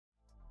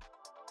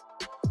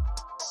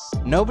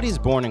Nobody's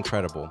born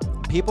incredible.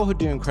 People who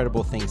do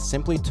incredible things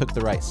simply took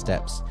the right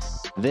steps.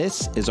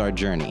 This is our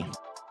journey.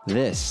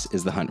 This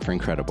is the hunt for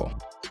incredible.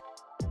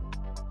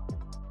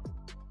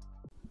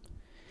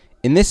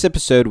 In this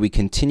episode, we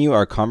continue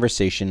our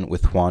conversation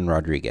with Juan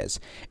Rodriguez.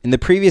 In the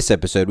previous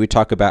episode, we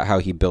talk about how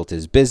he built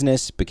his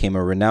business, became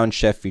a renowned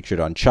chef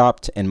featured on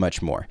Chopped, and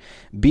much more.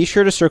 Be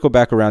sure to circle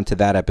back around to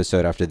that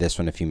episode after this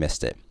one if you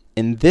missed it.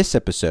 In this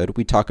episode,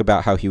 we talk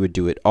about how he would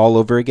do it all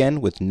over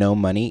again with no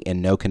money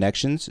and no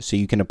connections so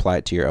you can apply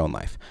it to your own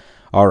life.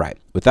 All right,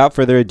 without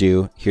further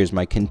ado, here's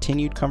my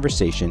continued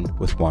conversation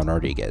with Juan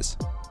Rodriguez.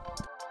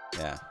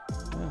 Yeah,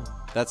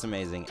 that's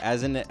amazing.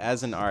 As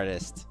an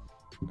artist,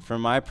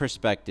 from my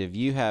perspective,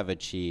 you have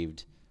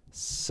achieved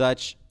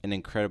such an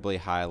incredibly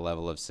high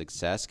level of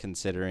success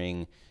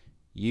considering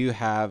you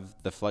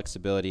have the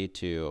flexibility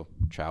to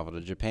travel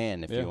to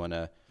Japan if you want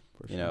to,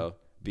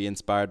 be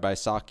inspired by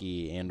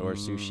sake and or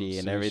sushi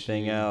and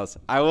everything else.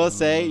 I will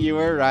say you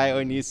were right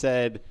when you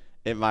said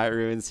it might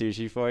ruin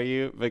sushi for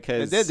you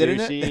because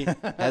sushi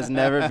has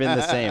never been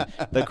the same.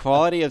 The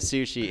quality of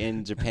sushi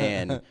in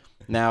Japan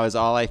now is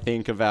all I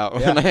think about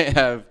when I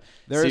have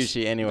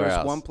sushi anywhere else.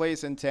 There's one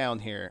place in town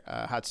here,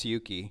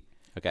 Hatsuyuki.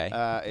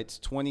 Okay. It's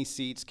 20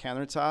 seats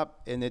countertop,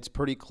 and it's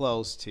pretty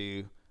close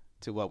to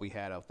what we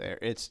had out there.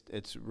 It's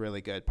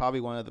really good. Probably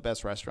one of the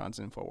best restaurants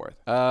in Fort Worth.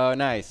 Oh,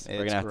 nice. We're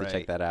going to have to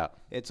check that out.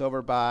 It's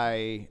over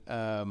by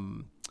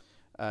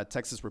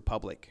Texas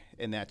Republic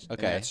in that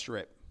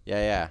strip.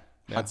 Yeah.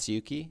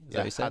 Hatsuyuki? Is that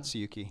what you said?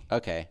 Hatsuyuki.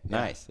 Okay,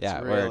 nice. Yeah,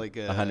 it's we're really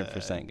good.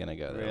 100% going to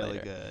go there Really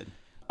later. good.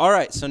 All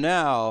right, so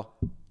now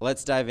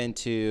let's dive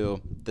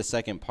into the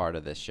second part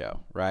of this show,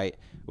 right?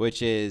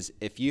 Which is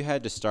if you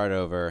had to start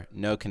over,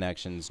 no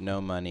connections,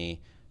 no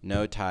money,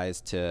 no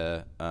ties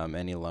to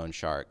any loan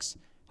sharks,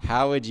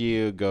 how would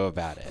you go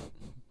about it?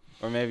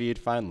 Or maybe you'd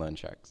find loan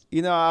sharks.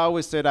 I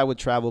always said I would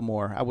travel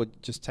more. I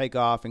would just take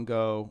off and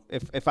go.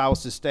 If I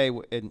was to stay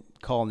in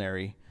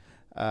culinary,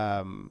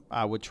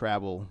 I would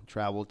travel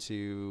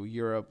to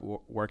Europe,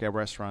 work at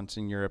restaurants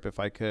in Europe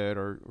if I could,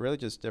 or really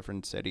just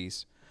different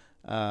cities.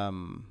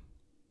 And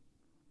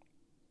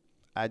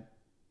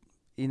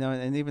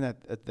even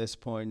at this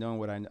point, knowing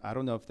what I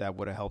don't know if that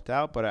would have helped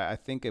out, but I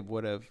think it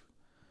would have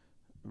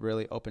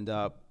really opened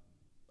up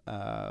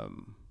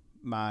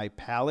my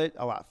palate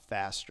a lot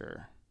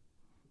faster.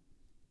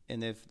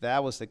 And if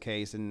that was the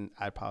case, then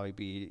I'd probably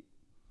be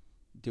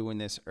doing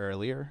this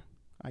earlier,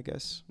 I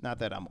guess. Not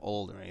that I'm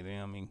old or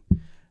anything. I mean,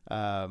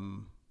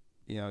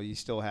 you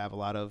still have a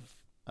lot of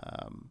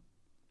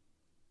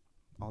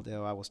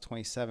although I was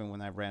 27 when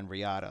I ran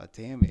Riata.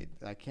 Damn it.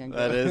 I can't go.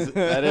 That is,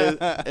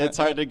 it's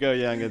hard to go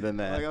younger than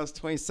that. Like I was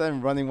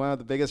 27 running one of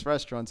the biggest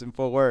restaurants in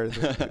Fort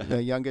Worth,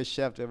 the youngest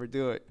chef to ever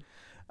do it.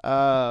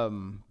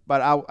 But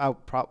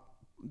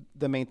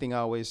the main thing I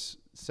always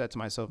said to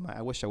myself,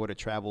 I wish I would have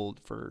traveled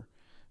for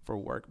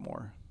work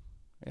more.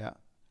 Yeah.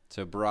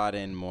 To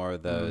broaden more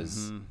of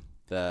those,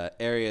 the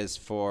areas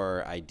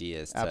for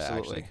ideas to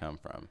actually come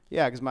from.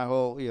 Yeah. Cause my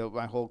whole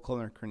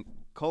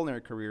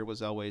culinary career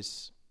was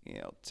always,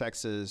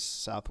 Texas,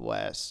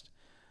 Southwest,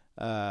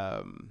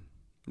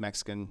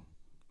 Mexican.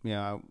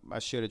 I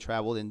should have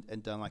traveled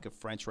and done like a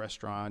French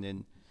restaurant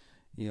in,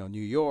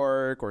 New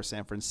York or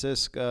San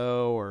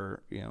Francisco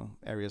or,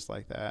 areas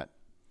like that.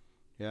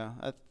 Yeah,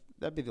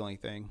 that'd be the only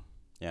thing.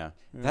 Yeah.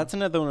 That's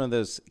another one of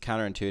those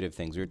counterintuitive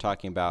things. We were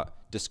talking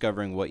about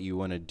discovering what you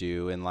want to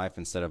do in life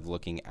instead of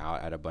looking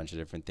out at a bunch of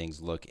different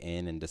things. Look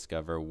in and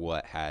discover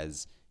what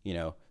has,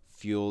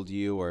 fueled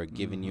you or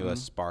given you a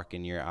spark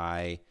in your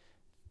eye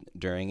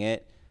during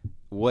it.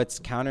 What's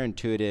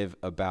counterintuitive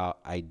about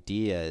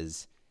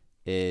ideas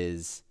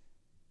is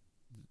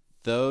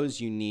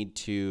those you need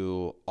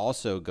to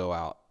also go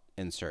out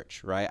and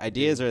search, right?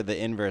 Ideas are the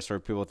inverse where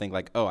people think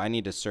like, oh, I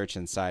need to search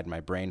inside my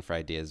brain for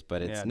ideas,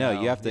 but it's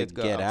you have to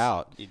get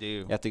out. You do.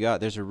 You have to go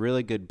out. There's a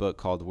really good book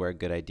called Where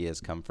Good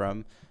Ideas Come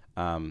From.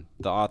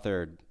 The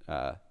author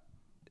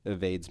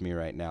evades me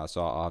right now,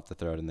 so I'll have to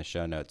throw it in the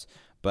show notes.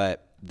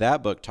 But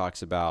that book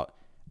talks about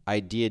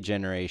idea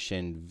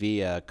generation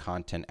via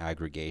content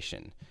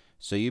aggregation.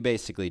 So you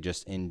basically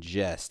just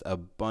ingest a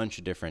bunch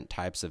of different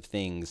types of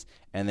things,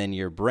 and then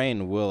your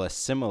brain will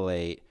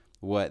assimilate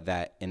what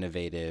that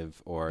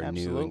innovative or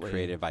new and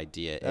creative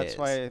idea is. That's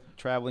why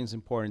traveling is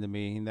important to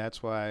me, and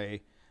that's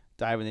why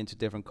diving into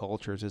different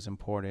cultures is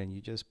important.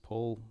 You just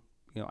pull,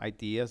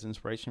 ideas,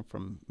 inspiration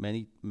from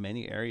many,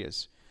 many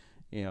areas.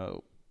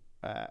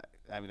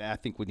 I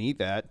think we need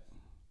that.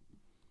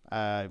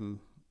 I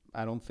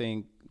don't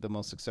think the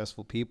most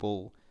successful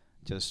people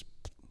just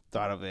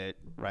thought of it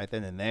right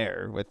then and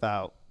there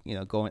without,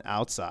 going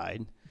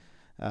outside.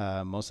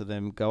 Most of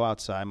them go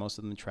outside. Most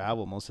of them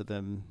travel. Most of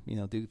them,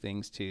 do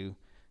things to,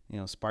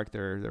 spark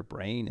their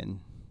brain and,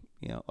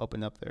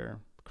 open up their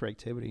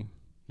creativity.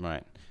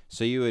 Right.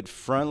 So you would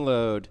front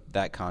load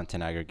that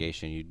content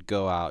aggregation. You'd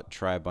go out,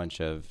 try a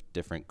bunch of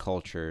different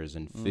cultures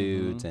and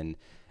foods and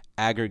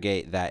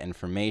aggregate that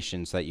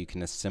information so that you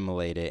can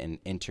assimilate it and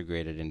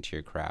integrate it into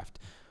your craft.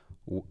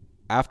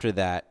 After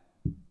that,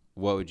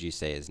 what would you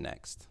say is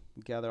next?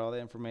 Gather all the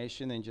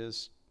information and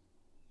just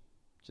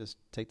just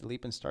take the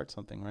leap and start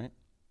something, right?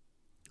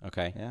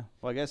 Okay. Yeah.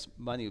 Well, I guess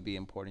money would be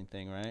an important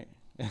thing, right?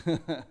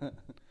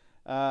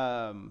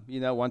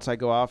 Once I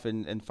go off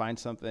and find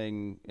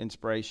something,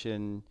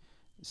 inspiration,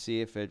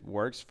 see if it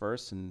works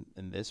first in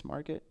this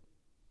market,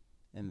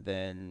 and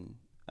then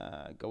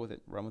go with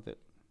it, run with it.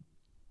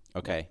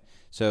 Okay.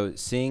 So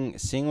seeing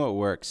what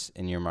works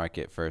in your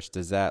market first,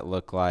 does that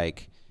look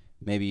like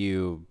maybe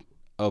you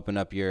open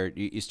up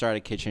you start a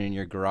kitchen in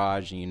your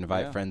garage and you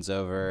invite friends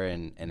over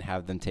and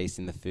have them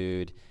tasting the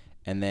food,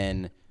 and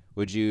then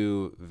would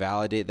you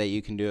validate that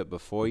you can do it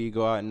before you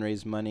go out and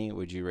raise money?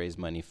 Would you raise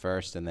money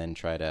first and then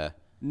try to?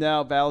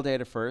 No, validate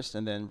it first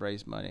and then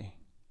raise money.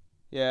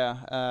 Yeah.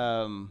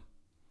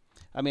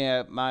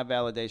 My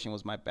validation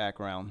was my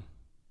background.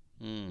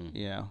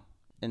 Yeah.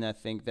 And I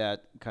think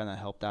that kind of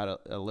helped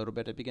out a little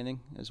bit at the beginning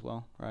as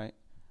well, right?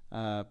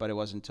 But it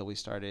wasn't until we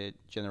started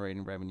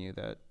generating revenue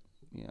that,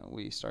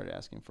 we started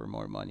asking for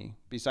more money,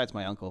 besides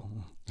my uncle.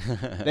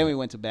 Then we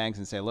went to banks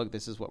and said, look,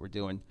 this is what we're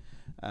doing.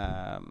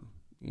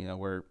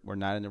 We're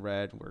not in the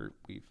red.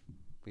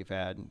 We've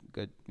had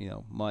good,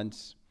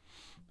 months.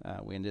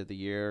 We ended the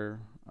year,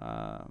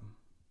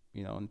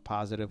 in a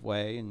positive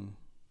way. And,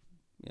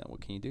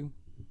 what can you do?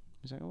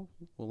 He's like, oh,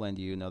 we'll lend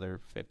you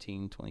another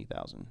 15,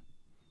 20,000.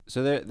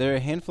 So there are a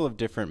handful of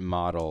different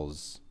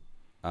models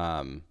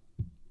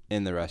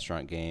in the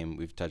restaurant game.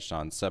 We've touched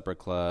on supper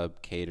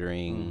club,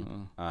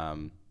 catering,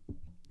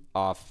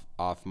 off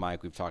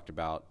mic. We've talked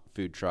about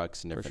food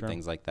trucks and different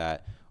things like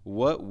that.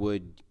 What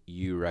would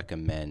you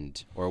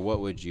recommend, or what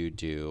would you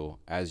do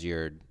as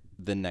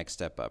the next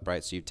step up,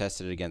 right? So you've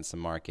tested it against the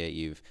market.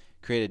 You've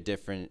created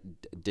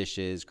different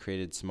dishes,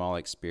 created small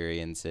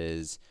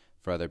experiences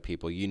for other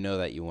people. You know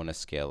that you want to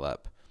scale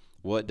up.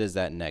 What does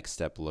that next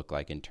step look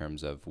like in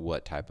terms of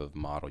what type of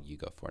model you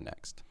go for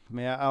next?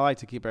 I like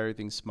to keep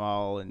everything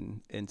small and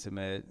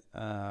intimate.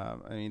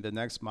 The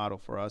next model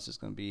for us is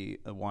going to be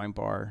a wine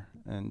bar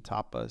and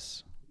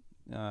tapas.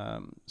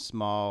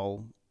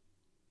 Small,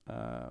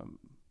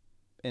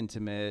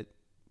 intimate,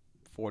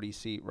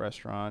 40-seat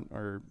restaurant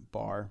or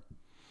bar.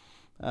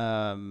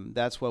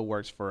 That's what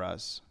works for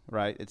us,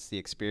 right? It's the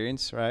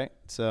experience, right?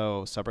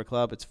 So supper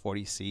club, it's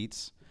 40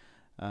 seats.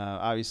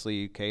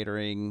 Obviously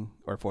catering,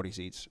 or 40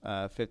 seats,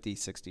 50,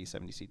 60,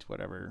 70 seats,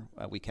 whatever.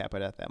 We cap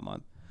it at that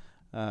month.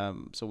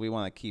 So we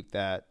want to keep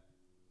that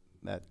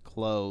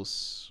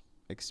close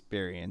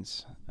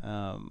experience.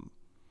 And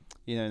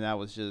that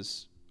was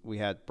just, we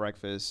had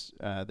breakfast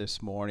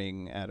this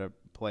morning at a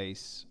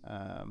place,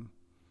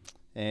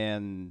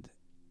 and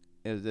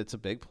it's a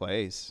big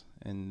place,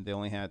 and they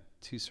only had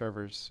 2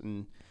 servers,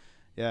 and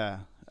it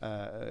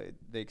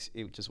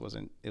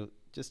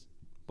just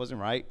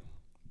wasn't right,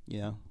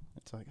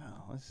 It's like,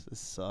 oh, this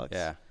sucks.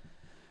 Yeah.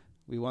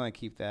 We want to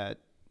keep that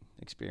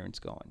experience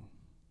going,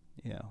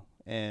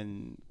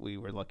 and we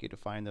were lucky to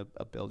find a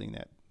building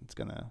that's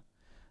going to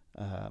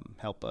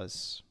help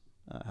us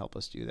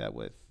do that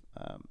with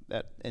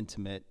that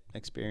intimate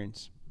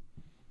experience.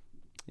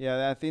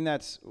 Yeah, I think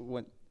that's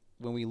when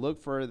we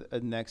look for a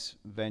next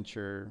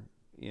venture,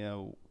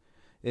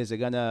 is it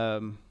going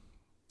to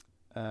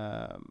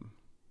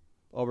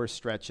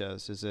overstretch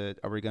us?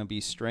 Are we going to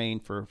be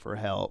strained for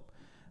help?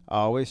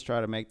 I always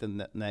try to make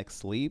the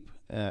next leap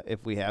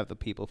if we have the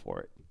people for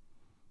it.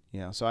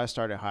 So I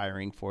started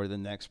hiring for the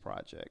next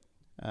project.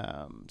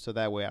 So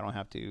that way I don't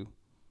have to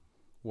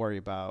worry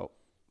about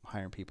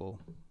hiring people,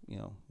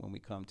 when we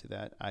come to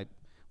that.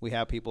 We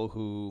have people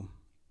who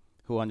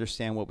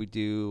understand what we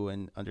do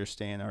and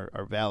understand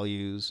our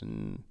values,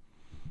 and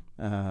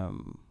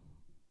then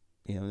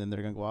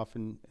they're going to go off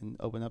and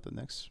open up the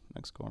next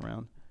go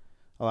around.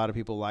 A lot of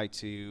people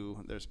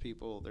there's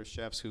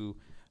chefs who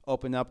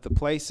open up the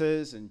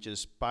places and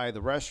just buy the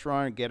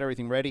restaurant, get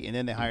everything ready, and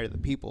then they hire the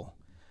people.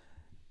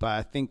 But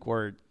I think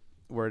we're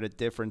at a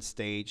different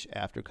stage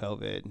after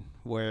COVID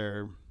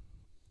where,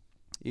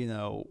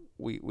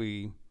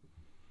 we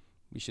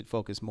should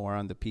focus more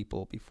on the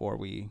people before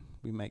we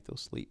make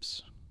those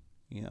leaps.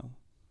 I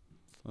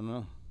don't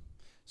know.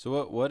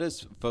 So what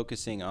does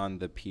focusing on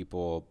the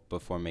people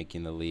before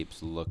making the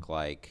leaps look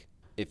like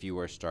if you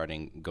were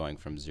going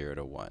from 0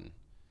 to 1?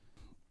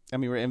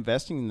 We're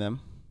investing in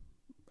them.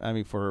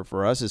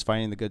 For us, is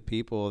finding the good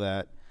people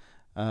that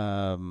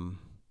will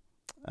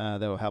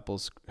help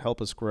us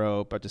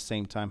grow, but at the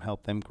same time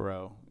help them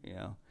grow.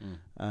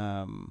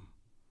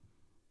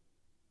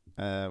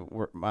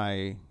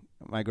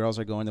 My girls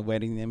are going to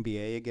Wedding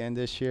MBA again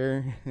this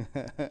year.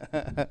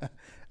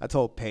 I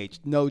told Paige,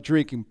 no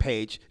drinking,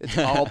 Paige. It's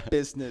all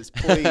business,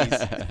 please.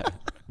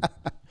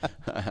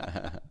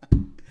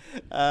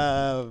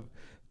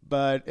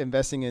 But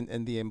investing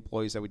in the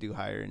employees that we do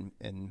hire,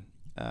 and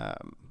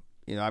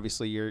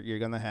obviously you're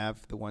going to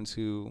have the ones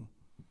who,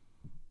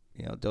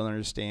 don't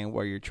understand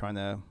what you're trying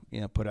to,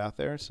 put out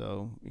there.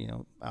 So,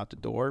 out the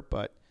door,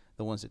 but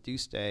the ones that do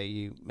stay,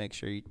 you make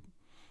sure you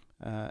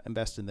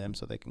invest in them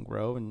so they can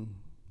grow and,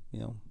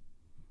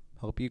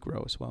 help you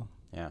grow as well.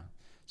 Yeah.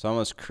 So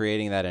almost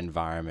creating that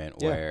environment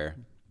where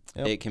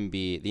Yep. it can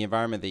be the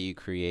environment that you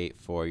create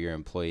for your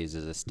employees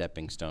is a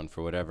stepping stone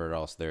for whatever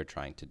else they're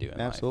trying to do in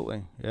life.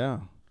 Absolutely. Yeah.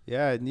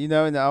 Yeah. And, you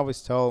know, and I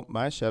always tell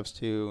my chefs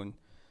too, and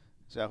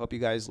so I hope you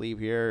guys leave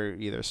here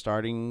either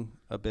starting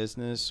a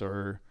business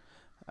or,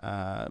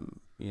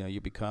 you know,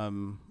 you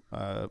become,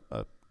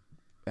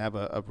 have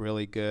a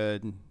really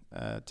good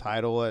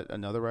title at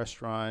another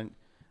restaurant.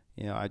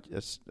 You know, I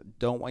just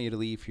don't want you to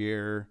leave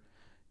here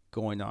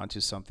going on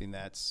to something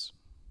that's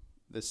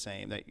the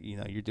same, that, you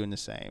know, you're doing the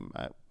same.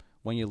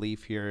 When you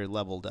leave here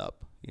leveled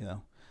up, you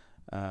know,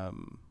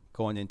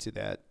 going into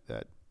that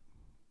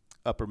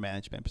upper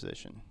management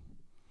position.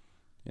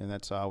 And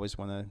that's, I always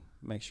want to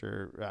make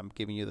sure I'm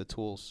giving you the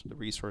tools, the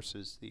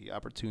resources, the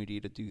opportunity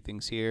to do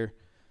things here,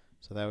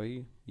 so that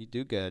way you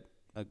do get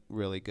a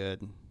really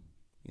good,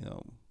 you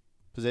know,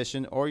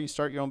 position, or you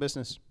start your own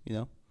business, you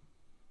know,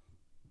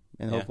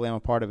 and hopefully I'm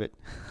a part of it.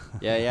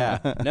 Yeah.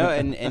 No,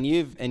 and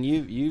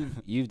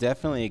you've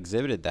definitely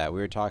exhibited that. We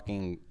were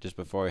talking just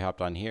before we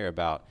hopped on here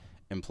about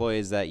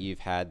employees that you've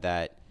had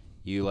that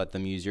you let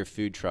them use your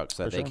food truck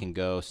so that they can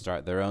go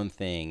start their own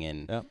thing,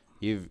 and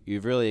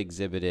you've really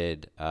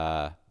exhibited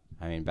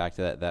I mean, back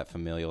to that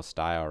familial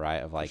style,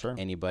 right, of like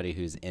anybody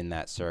who's in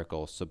that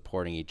circle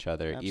supporting each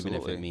other, even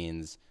if it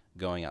means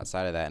going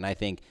outside of that. And I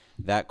think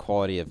that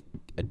quality of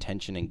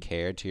attention and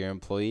care to your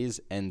employees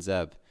ends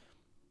up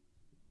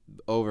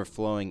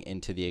overflowing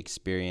into the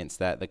experience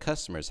that the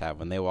customers have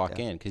when they walk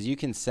in, because you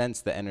can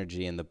sense the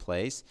energy in the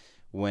place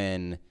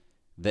when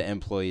the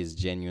employees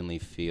genuinely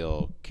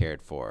feel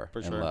cared for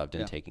and loved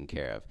and taken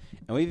care of.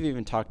 And we've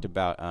even talked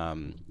about,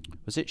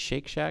 was it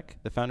Shake Shack,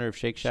 the founder of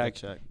Shake Shack?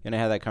 And I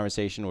had that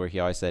conversation where he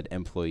always said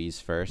employees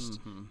first.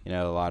 You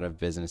know, a lot of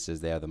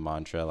businesses, they have the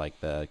mantra like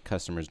the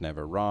customer's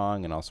never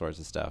wrong and all sorts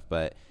of stuff.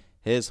 But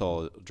his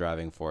whole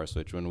driving force,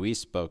 which when we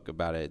spoke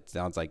about it, it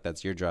sounds like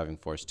that's your driving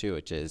force too,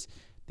 which is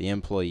the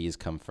employees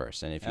come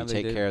first. And if you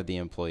take care of the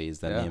employees,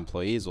 then the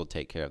employees will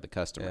take care of the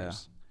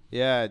customers.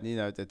 Yeah, you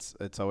know,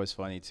 it's always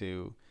funny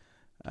too.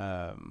 You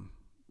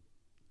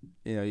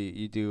know,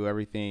 you do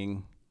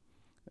everything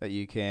that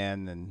you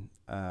can, and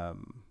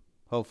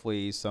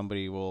hopefully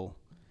somebody will,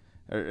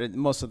 or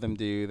most of them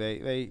do.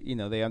 They you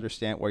know, they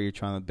understand where you're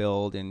trying to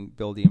build and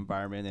build the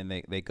environment, and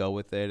they go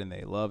with it and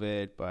they love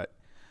it. But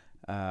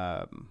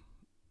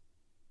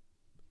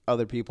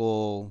other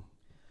people,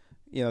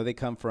 you know, they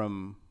come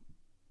from,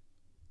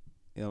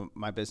 you know,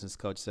 my business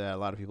coach said a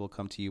lot of people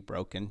come to you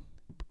broken,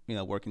 you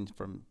know, working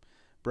from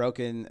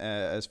broken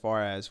as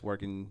far as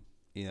working,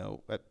 you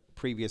know, at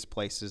previous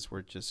places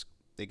where just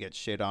they get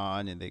shit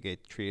on and they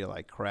get treated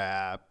like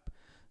crap.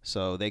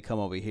 So they come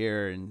over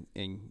here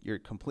and you're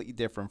completely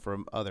different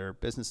from other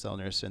business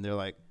owners, and they're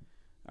like,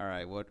 all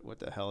right, what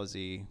the hell is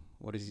he?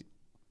 What is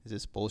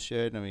this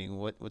bullshit? I mean,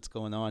 what's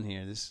going on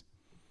here?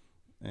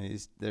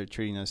 They're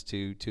treating us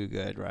too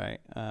good, right?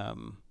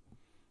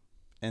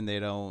 And they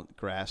don't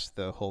grasp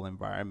the whole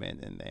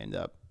environment, and they end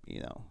up,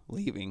 you know,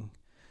 leaving.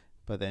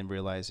 But then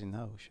realizing,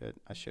 oh shit,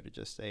 I should have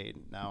just stayed.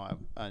 Now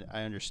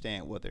I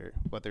understand what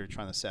they're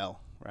trying to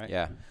sell, right?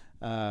 Yeah.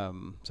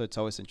 So it's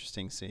always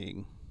interesting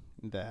seeing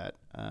that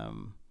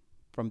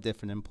from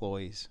different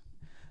employees.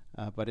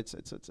 But it's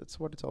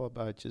what it's all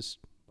about. Just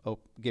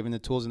giving the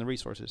tools and the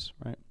resources,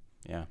 right?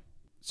 Yeah.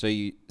 So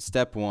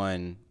step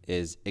one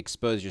is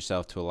expose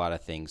yourself to a lot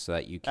of things so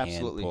that you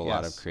can pull a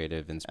lot of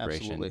creative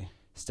inspiration. Absolutely.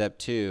 Step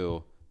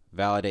two,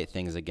 validate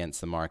things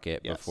against the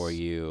market before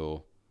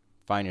you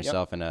find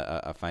yourself in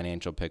a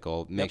financial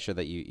pickle. Make sure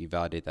that you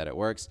validate that it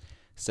works.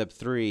 Step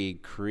three,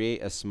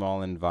 create a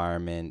small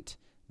environment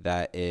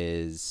that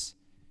is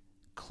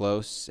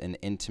close and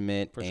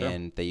intimate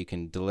and that you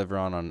can deliver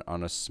on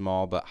a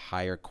small but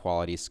higher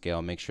quality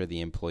scale. Make sure the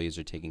employees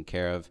are taken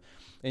care of.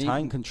 And you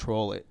can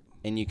control it.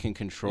 And you can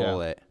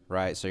control it,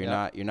 right? So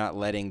you're not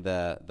letting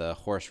the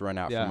horse run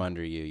out from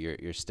under you.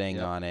 You're staying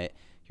on it.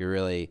 You're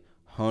really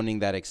honing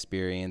that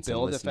experience and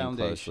listening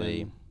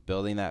closely,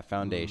 building that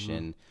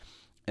foundation.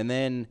 And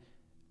then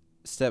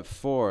step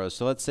four,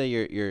 so let's say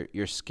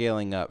you're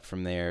scaling up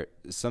from there.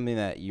 Something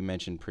that you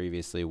mentioned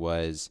previously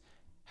was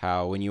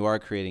how when you are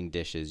creating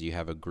dishes, you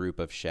have a group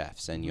of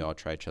chefs and you all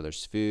try each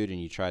other's food and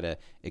you try to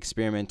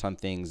experiment on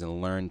things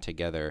and learn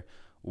together.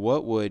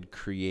 What would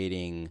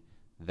creating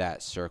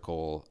that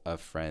circle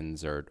of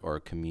friends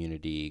or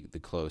community, the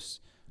close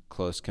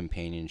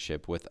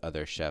companionship with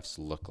other chefs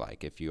look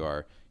like? If you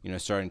are, you know,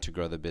 starting to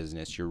grow the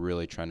business, you're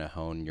really trying to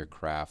hone your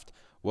craft,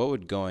 what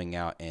would going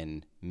out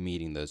and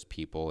meeting those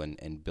people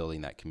and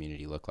building that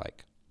community look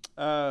like?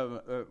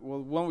 Well,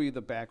 one, we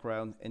the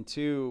background, and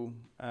two,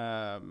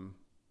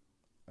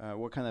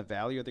 what kind of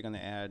value are they going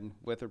to add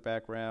with their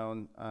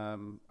background? Are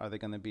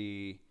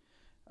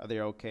they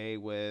okay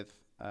with,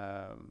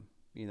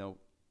 you know,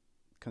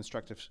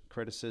 constructive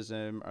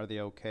criticism? Are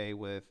they okay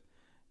with,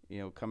 you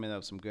know, coming up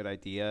with some good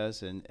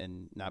ideas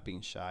and not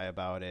being shy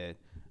about it?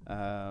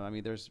 I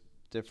mean, there's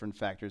different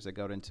factors that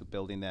go into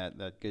building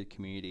that good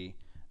community.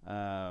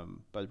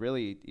 But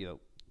really, you know,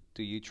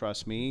 do you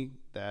trust me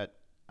that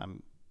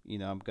I'm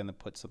going to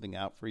put something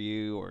out for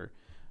you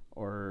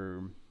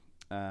or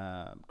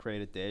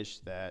create a dish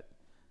that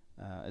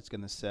It's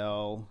going to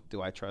sell.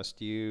 Do I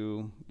trust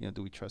you?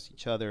 Do we trust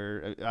each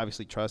other?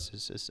 Obviously, trust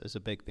is a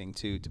big thing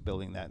too, to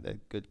building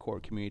that good core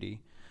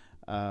community.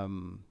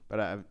 But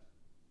I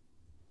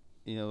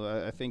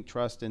think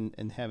trust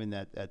and having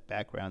that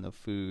background of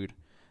food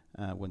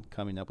when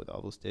coming up with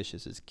all those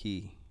dishes is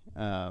key.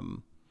 I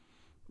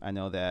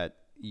know that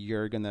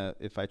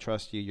if I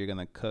trust you, you're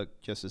gonna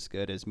cook just as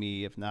good as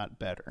me, if not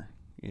better.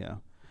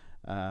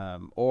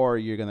 Or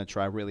you're gonna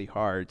try really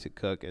hard to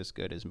cook as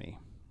good as me.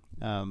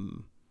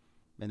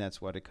 And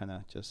that's what it kind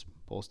of just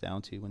boils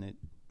down to when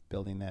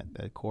building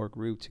that core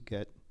group to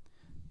get,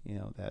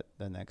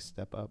 the next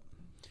step up.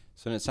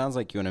 So it sounds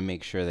like you want to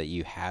make sure that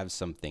you have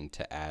something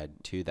to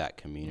add to that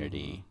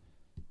community.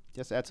 Mm-hmm.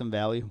 Just add some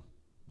value,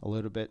 a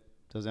little bit.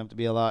 Doesn't have to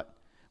be a lot.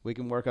 We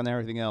can work on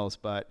everything else,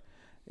 but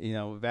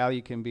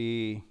value can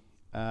be,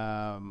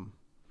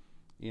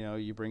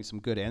 you bring some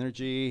good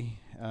energy.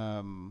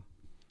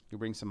 You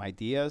bring some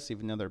ideas,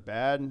 even though they're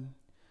bad.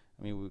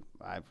 I mean,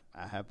 I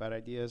have bad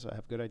ideas. I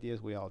have good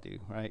ideas. We all do,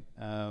 right?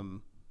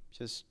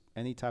 Just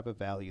any type of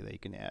value that you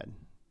can add.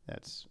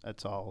 That's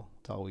all.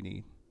 That's all we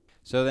need.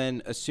 So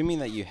then, assuming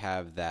that you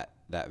have that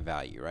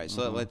value, right?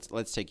 So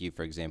let's take you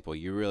for example.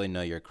 You really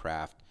know your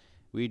craft.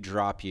 We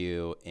drop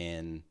you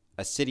in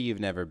a city you've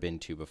never been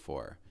to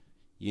before.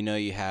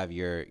 You have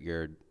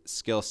your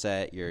skill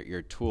set,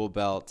 your tool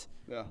belt.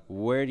 Yeah.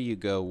 Where do you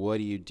go? What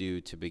do you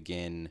do to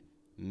begin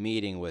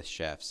meeting with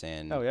chefs?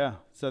 And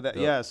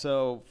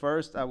So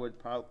first, I would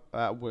talk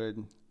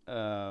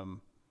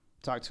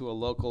to a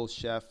local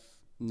chef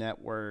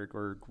network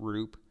or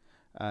group.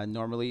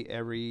 Normally,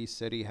 every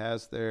city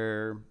has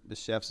the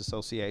Chefs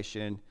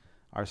Association.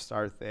 I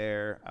start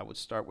there. I would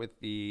start with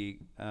the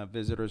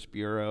Visitors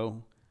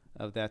Bureau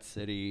of that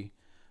city.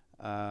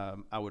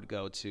 I would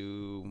go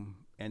to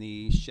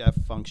any chef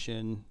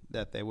function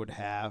that they would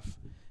have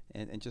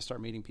and just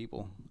start meeting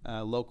people.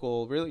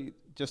 Really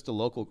just the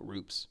local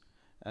groups.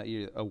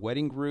 A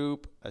wedding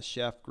group, a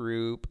chef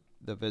group,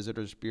 the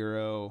Visitors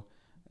Bureau,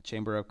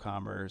 Chamber of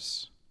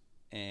Commerce,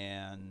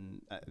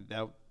 and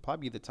that would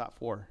probably be the top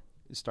 4.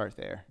 Start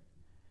there.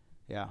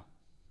 Yeah.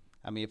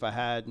 I mean, if I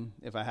had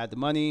the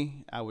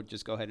money, I would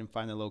just go ahead and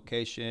find a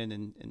location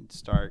and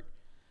start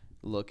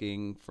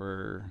looking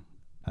for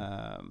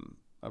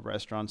a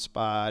restaurant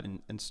spot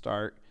and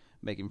start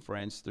making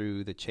friends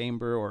through the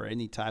chamber or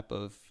any type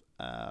of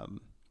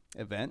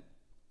event.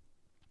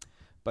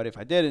 But if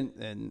I didn't,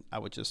 then I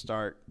would just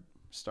start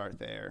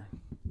there.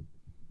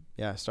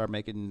 Yeah, start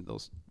making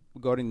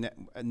go to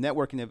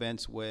networking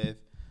events with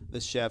the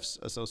Chefs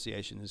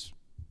Association is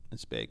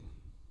big.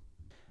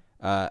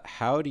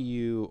 How do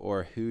you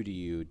or who do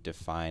you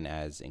define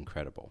as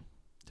incredible?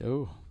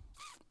 Oh,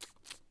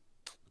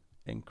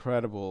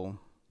 incredible.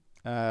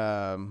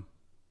 My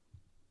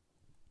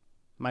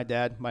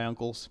dad, my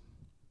uncles,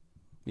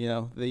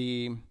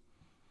 and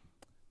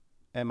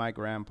my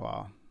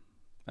grandpa.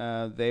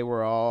 They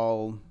were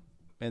all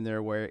in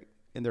their way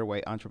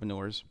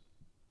entrepreneurs.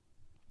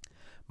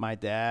 My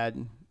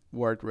dad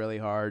worked really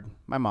hard.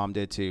 My mom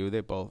did too.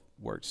 They both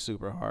worked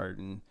super hard,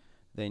 and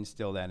they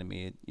instilled that in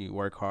me. You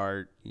work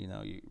hard,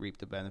 you reap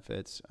the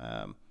benefits.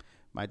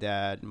 My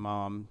dad and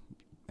mom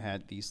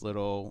had these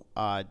little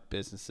odd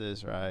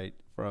businesses, right?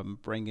 From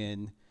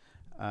bringing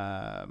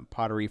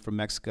pottery from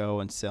Mexico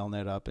and selling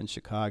it up in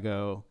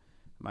Chicago.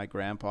 My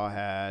grandpa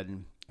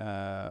had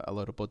a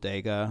little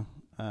bodega,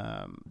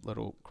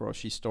 little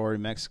grocery store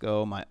in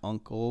Mexico. My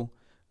uncle,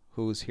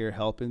 who's here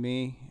helping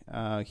me,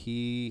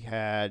 he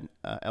had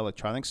an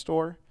electronics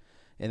store,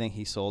 and then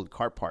he sold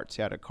car parts.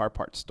 He had a car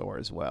parts store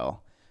as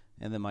well.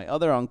 And then my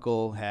other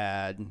uncle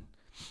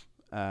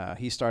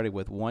he started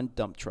with one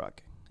dump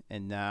truck,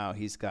 and now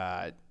he's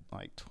got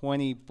like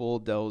 20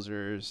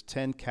 bulldozers,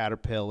 10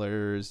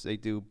 caterpillars. They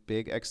do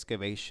big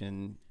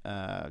excavation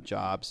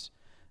jobs.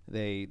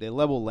 They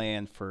level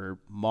land for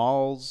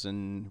malls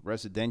and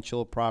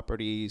residential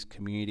properties,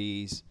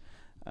 communities,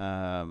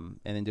 and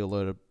then do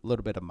a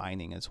little bit of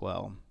mining as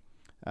well.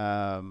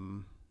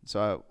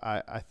 So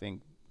I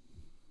think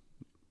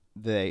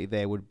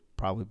they would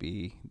probably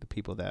be the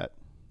people that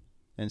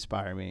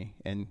inspire me.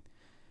 And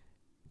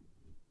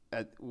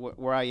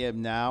where I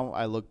am now,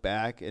 I look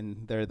back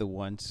and they're the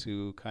ones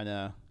who kind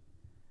of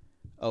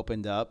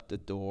opened up the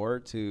door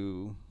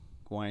to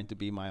wanting to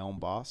be my own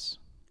boss.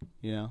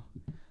 You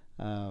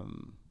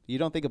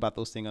don't think about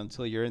those things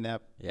until you're in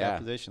that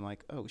position.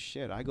 Like, oh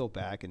shit, I go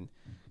back and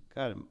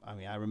God, I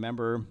mean, I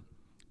remember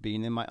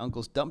being in my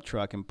uncle's dump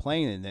truck and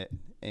playing in it,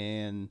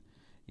 and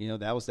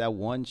that was that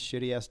one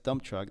shitty ass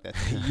dump truck that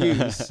they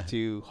used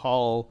to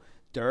haul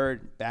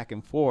dirt back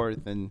and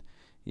forth. And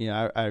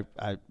I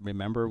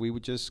remember we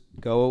would just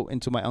go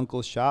into my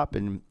uncle's shop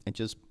and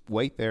just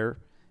wait there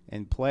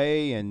and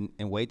play and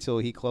wait till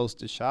he closed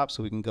the shop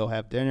so we can go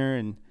have dinner.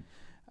 And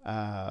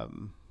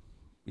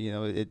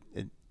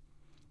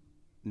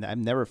I've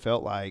never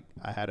felt like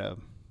I had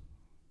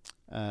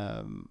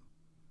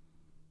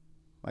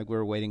like we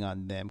were waiting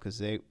on them, because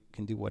they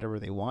can do whatever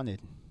they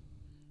wanted.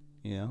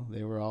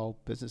 They were all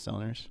business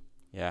owners.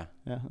 Yeah.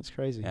 Yeah, that's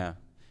crazy. Yeah.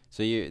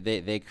 So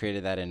they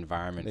created that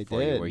environment They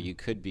for you did. where you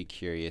could be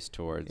curious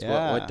towards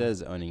Yeah. what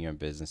does owning your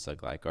business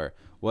look like, or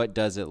what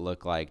does it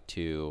look like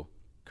to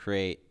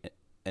create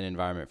an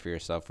environment for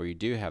yourself where you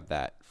do have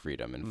that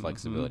freedom and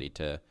flexibility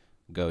to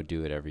go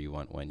do whatever you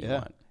want when you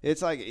want.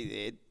 It's like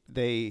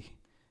they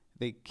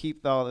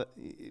keep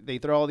they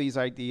throw all these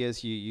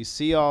ideas. You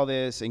see all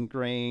this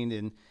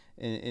ingrained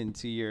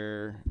into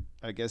your,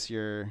 I guess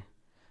your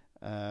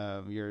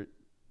I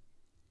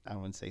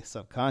wouldn't say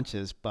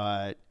subconscious,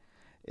 but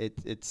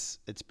it's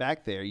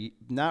back there.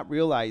 Not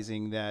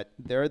realizing that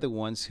they're the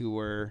ones who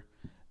were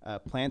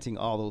planting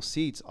all those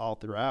seeds all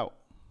throughout.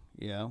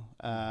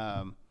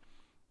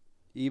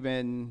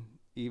 Even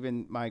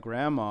my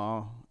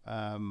grandma.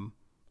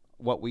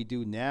 What we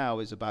do now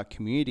is about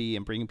community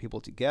and bringing people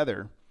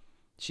together.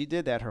 She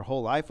did that her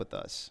whole life with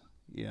us,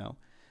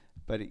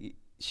 but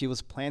she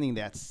was planting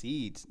that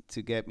seed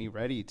to get me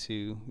ready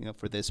to,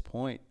 for this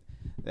point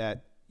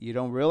that you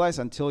don't realize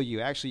until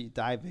you actually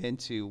dive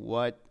into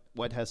what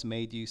has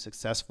made you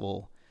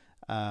successful,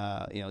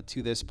 to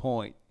this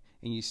point,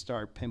 and you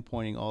start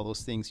pinpointing all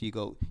those things.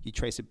 You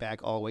trace it back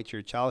all the way to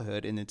your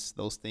childhood, and it's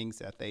those things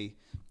that they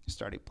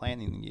started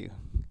planting in you.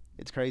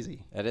 It's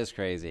crazy. That is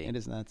crazy. It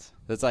is nuts.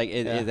 It's like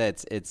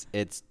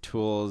it's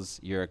tools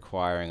you're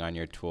acquiring on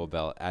your tool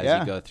belt as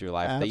you go through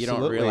life that you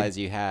don't realize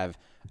you have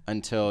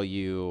until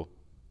you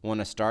want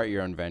to start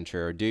your own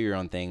venture or do your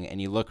own thing,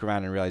 and you look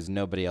around and realize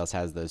nobody else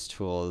has those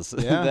tools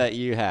that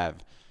you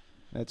have.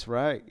 That's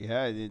right.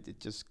 Yeah, it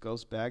just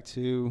goes back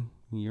to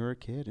you're a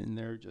kid, and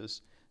they're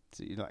just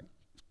like,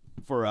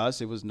 for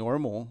us, it was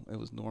normal. It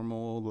was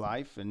normal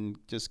life, and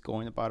just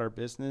going about our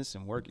business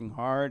and working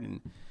hard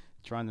and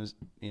trying to,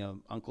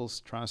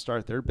 uncles trying to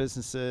start their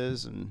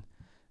businesses,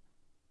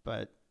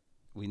 but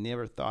we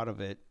never thought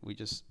of it.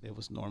 It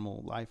was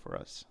normal life for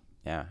us.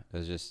 Yeah, it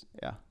was just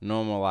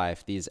normal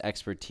life. These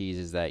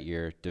expertises that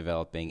you're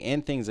developing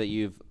and things that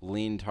you've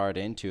leaned hard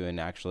into and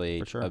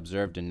actually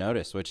observed and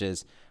noticed, which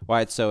is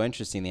why it's so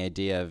interesting. The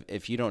idea of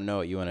if you don't know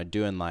what you want to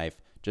do in life,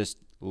 just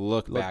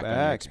look back on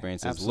your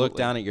experiences. Absolutely. Look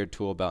down at your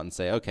tool belt and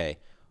say, okay,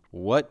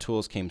 what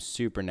tools came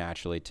super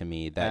naturally to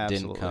me that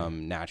didn't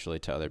come naturally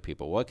to other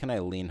people? What can I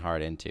lean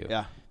hard into?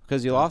 Yeah.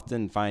 Because you'll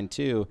often find,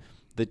 too,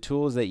 the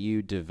tools that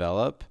you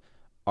develop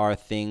are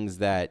things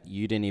that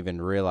you didn't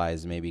even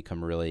realize maybe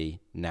come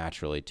really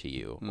naturally to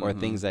you, or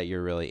things that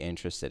you're really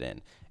interested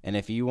in. And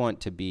if you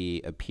want to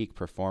be a peak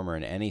performer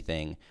in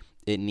anything,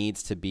 it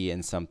needs to be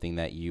in something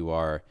that you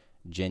are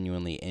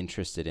genuinely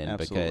interested in.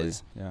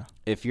 Because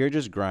if you're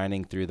just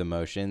grinding through the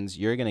motions,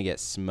 you're going to get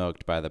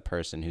smoked by the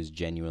person who's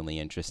genuinely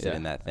interested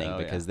in that thing,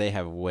 because they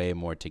have way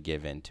more to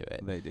give into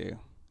it. They do.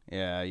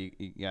 Yeah, you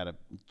got to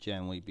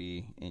genuinely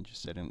be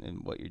interested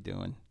in what you're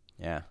doing.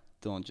 Yeah.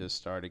 Don't just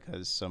start it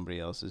because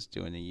somebody else is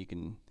doing it.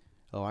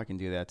 I can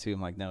do that too.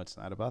 I'm like, no, it's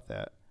not about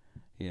that.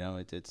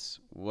 It's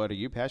what are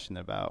you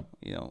passionate about?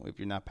 If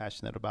you're not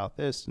passionate about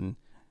this, and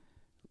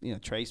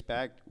trace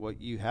back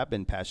what you have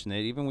been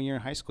passionate. Even when you're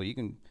in high school, you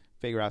can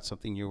figure out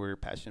something you were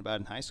passionate about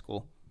in high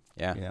school.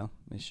 Yeah.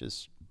 It's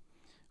just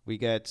we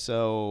get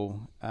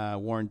so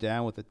worn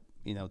down with the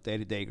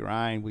day-to-day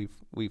grind.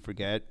 We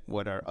forget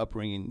what our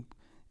upbringing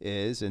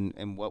is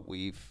and what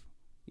we've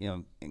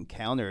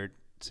encountered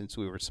since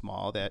we were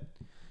small, that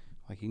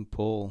like you can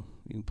pull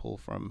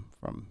from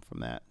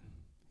that.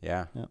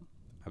 Yeah.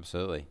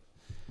 Absolutely.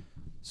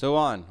 So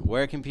Juan,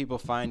 where can people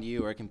find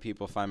you? Where can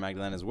people find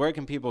Magdalena's? Where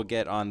can people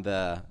get on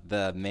the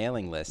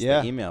mailing list,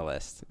 the email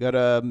list? Go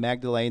to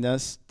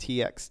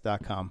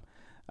magdalenastx.com.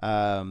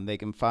 They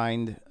can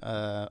find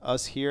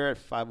us here at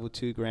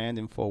 502 Grand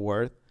in Fort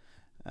Worth.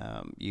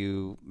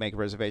 You make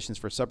reservations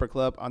for Supper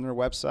Club on our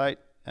website.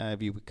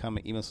 If you become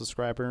an email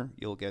subscriber,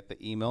 you'll get the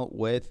email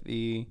with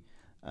the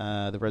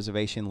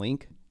reservation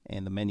link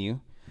and the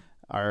menu.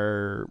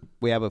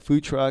 We have a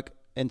food truck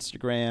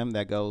Instagram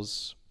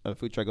a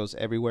food truck goes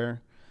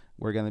everywhere.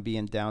 We're going to be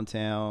in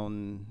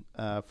downtown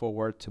Fort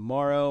Worth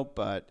tomorrow,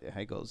 but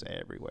it goes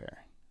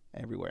everywhere.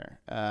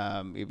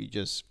 If you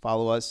just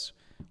follow us,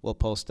 we'll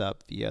post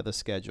up the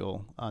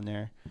schedule on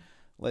there.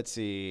 Let's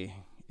see.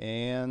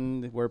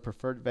 And we're a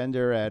preferred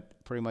vendor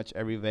at pretty much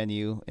every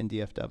venue in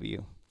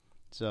DFW.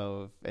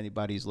 So if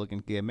anybody's looking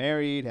to get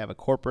married, have a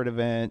corporate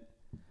event,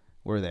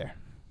 we're there.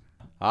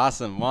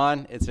 Awesome.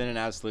 Juan, it's been an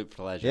absolute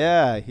pleasure.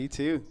 Yeah, you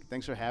too.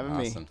 Thanks for having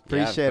me. Awesome.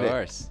 Appreciate of it.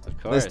 course.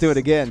 Let's do it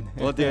again.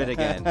 We'll do it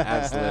again.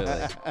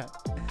 Absolutely.